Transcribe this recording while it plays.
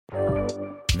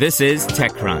This is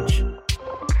TechCrunch.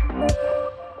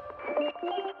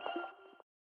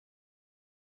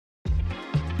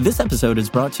 This episode is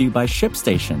brought to you by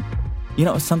ShipStation. You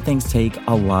know, some things take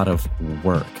a lot of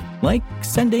work, like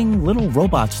sending little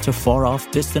robots to far-off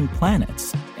distant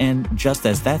planets. And just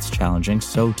as that's challenging,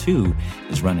 so too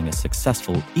is running a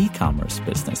successful e-commerce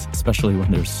business, especially when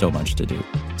there's so much to do.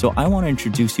 So I want to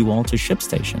introduce you all to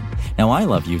ShipStation. Now, I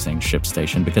love using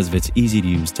ShipStation because of its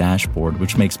easy-to-use dashboard,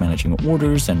 which makes managing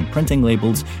orders and printing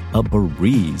labels a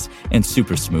breeze and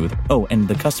super smooth. Oh, and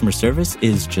the customer service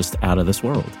is just out of this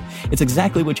world. It's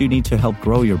exactly what you need to help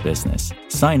grow your business.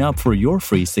 Sign up for your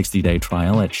free 60-day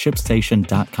trial at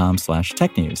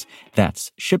shipstation.com/technews.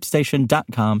 That's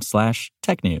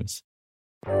shipstation.com/technews.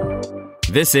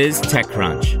 This is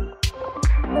TechCrunch.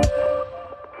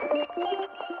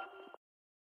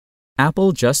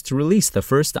 Apple just released the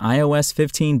first iOS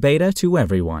 15 beta to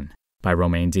everyone, by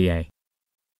Romain D.A.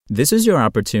 This is your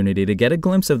opportunity to get a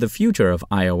glimpse of the future of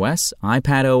iOS,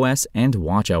 iPadOS, and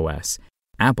watchOS.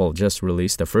 Apple just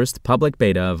released the first public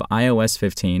beta of iOS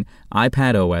 15,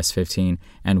 iPadOS 15,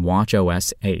 and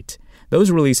watchOS 8. Those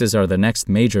releases are the next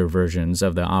major versions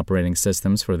of the operating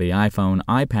systems for the iPhone,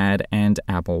 iPad, and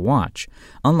Apple Watch.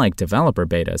 Unlike developer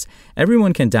betas,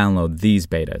 everyone can download these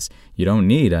betas. You don't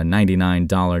need a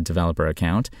 $99 developer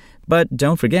account. But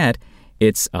don't forget,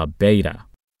 it's a beta.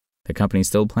 The company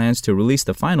still plans to release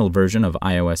the final version of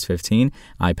iOS 15,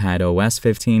 iPadOS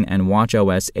 15, and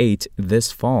watchOS 8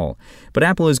 this fall. But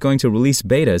Apple is going to release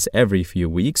betas every few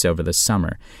weeks over the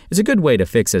summer. It's a good way to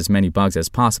fix as many bugs as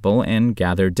possible and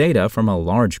gather data from a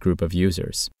large group of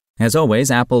users. As always,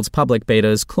 Apple's public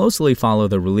betas closely follow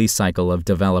the release cycle of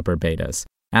developer betas.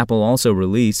 Apple also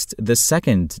released the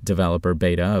second developer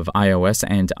beta of iOS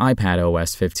and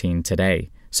iPadOS 15 today.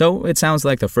 So it sounds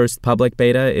like the first public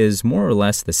beta is more or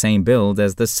less the same build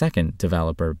as the second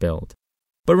developer build.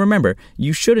 But remember,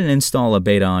 you shouldn't install a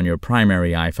beta on your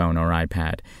primary iPhone or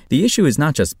iPad. The issue is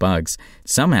not just bugs.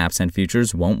 Some apps and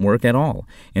features won't work at all.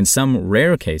 In some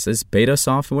rare cases, beta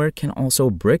software can also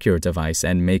brick your device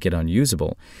and make it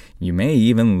unusable. You may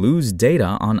even lose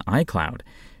data on iCloud.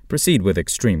 Proceed with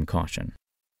extreme caution.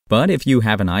 But if you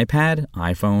have an iPad,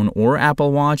 iPhone, or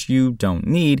Apple Watch you don't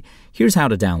need, here's how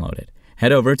to download it.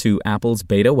 Head over to Apple's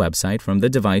beta website from the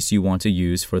device you want to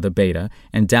use for the beta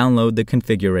and download the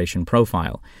configuration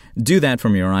profile. Do that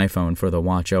from your iPhone for the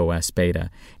watchOS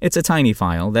beta. It's a tiny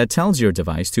file that tells your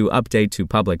device to update to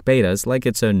public betas like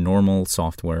it's a normal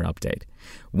software update.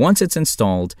 Once it's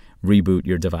installed, reboot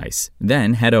your device.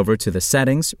 Then head over to the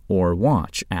Settings or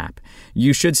Watch app.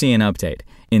 You should see an update.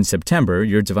 In September,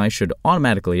 your device should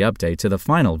automatically update to the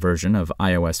final version of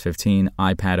iOS 15,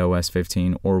 iPadOS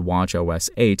 15, or watchOS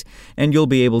 8, and you'll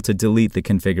be able to delete the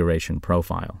configuration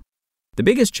profile. The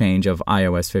biggest change of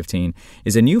iOS 15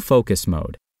 is a new focus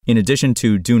mode. In addition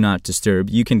to Do Not Disturb,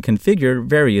 you can configure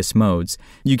various modes.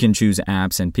 You can choose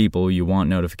apps and people you want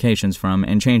notifications from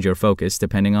and change your focus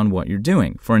depending on what you're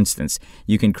doing. For instance,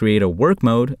 you can create a work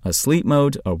mode, a sleep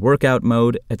mode, a workout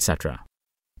mode, etc.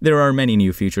 There are many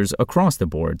new features across the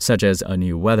board, such as a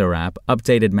new weather app,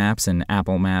 updated maps in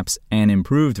Apple Maps, an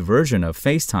improved version of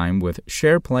FaceTime with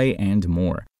SharePlay, and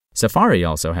more. Safari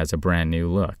also has a brand new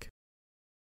look.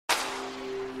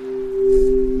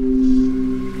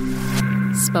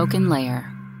 Spoken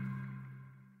Layer.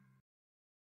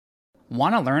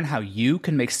 Want to learn how you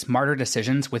can make smarter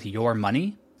decisions with your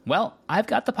money? Well, I've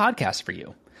got the podcast for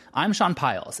you. I'm Sean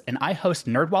Piles, and I host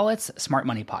NerdWallet's Smart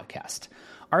Money Podcast.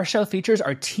 Our show features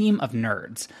our team of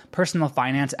nerds, personal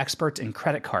finance experts in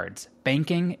credit cards,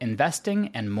 banking, investing,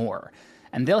 and more.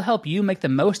 And they'll help you make the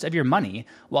most of your money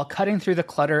while cutting through the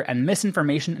clutter and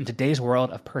misinformation in today's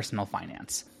world of personal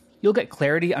finance. You'll get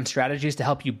clarity on strategies to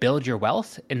help you build your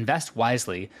wealth, invest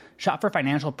wisely, shop for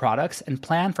financial products, and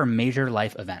plan for major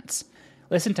life events.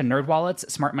 Listen to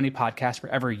NerdWallet's Smart Money Podcast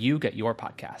wherever you get your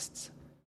podcasts.